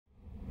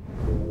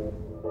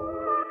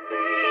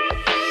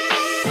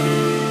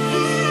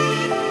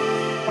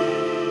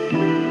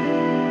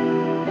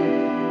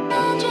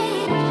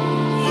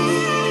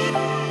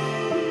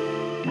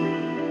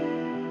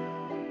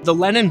the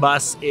Lennon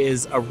Bus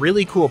is a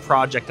really cool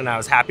project, and I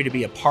was happy to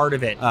be a part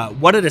of it.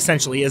 What it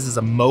essentially is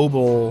a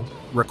mobile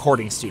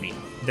recording studio.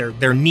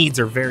 Their needs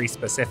are very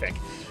specific.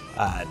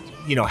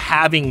 You know,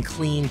 having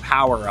clean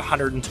power,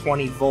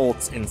 120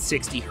 volts and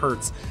 60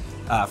 hertz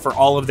for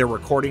all of their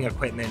recording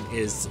equipment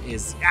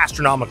is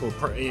astronomical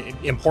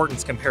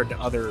importance compared to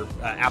other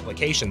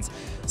applications.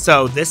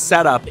 So this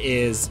setup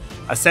is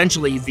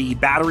essentially the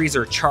batteries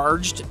are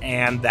charged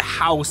and the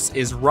house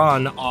is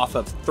run off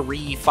of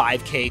 3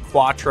 5K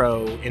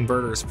Quattro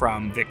inverters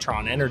from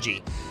Victron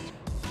Energy.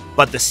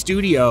 But the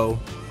studio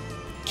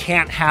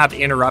can't have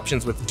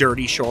interruptions with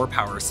dirty shore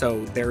power,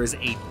 so there is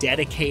a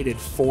dedicated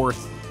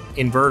 4th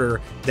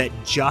inverter that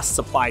just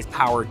supplies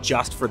power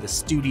just for the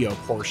studio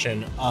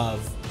portion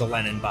of the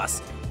Lennon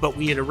Bus. But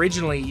we had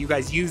originally, you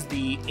guys used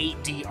the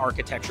 8D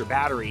architecture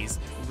batteries.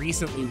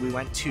 Recently, we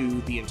went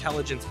to the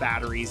intelligence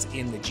batteries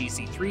in the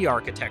GC3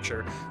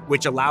 architecture,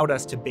 which allowed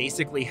us to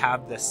basically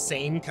have the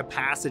same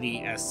capacity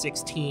as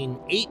 16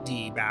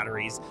 8D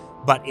batteries,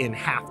 but in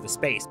half the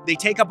space. They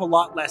take up a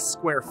lot less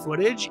square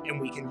footage, and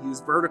we can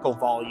use vertical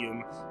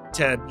volume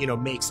to, you know,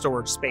 make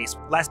storage space.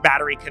 Less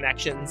battery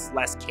connections,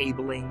 less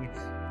cabling,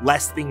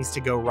 less things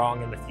to go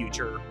wrong in the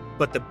future.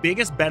 But the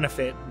biggest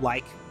benefit,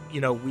 like, you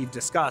know, we've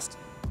discussed,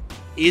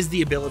 is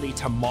the ability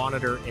to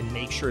monitor and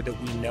make sure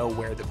that we know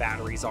where the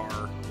batteries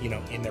are, you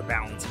know, in their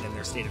balance and in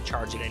their state of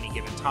charge at any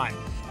given time.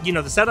 You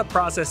know, the setup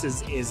process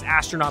is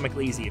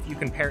astronomically easy. If you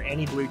can pair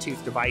any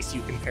Bluetooth device,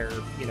 you can pair,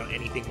 you know,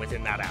 anything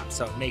within that app.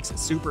 So it makes it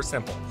super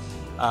simple.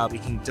 We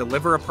can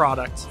deliver a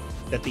product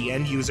that the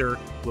end user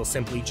will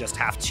simply just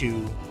have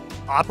to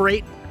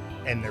operate,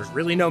 and there's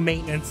really no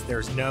maintenance.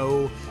 There's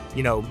no,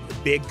 you know,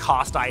 big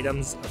cost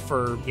items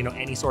for, you know,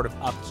 any sort of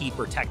upkeep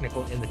or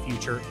technical in the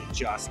future. It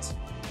just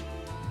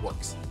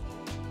works.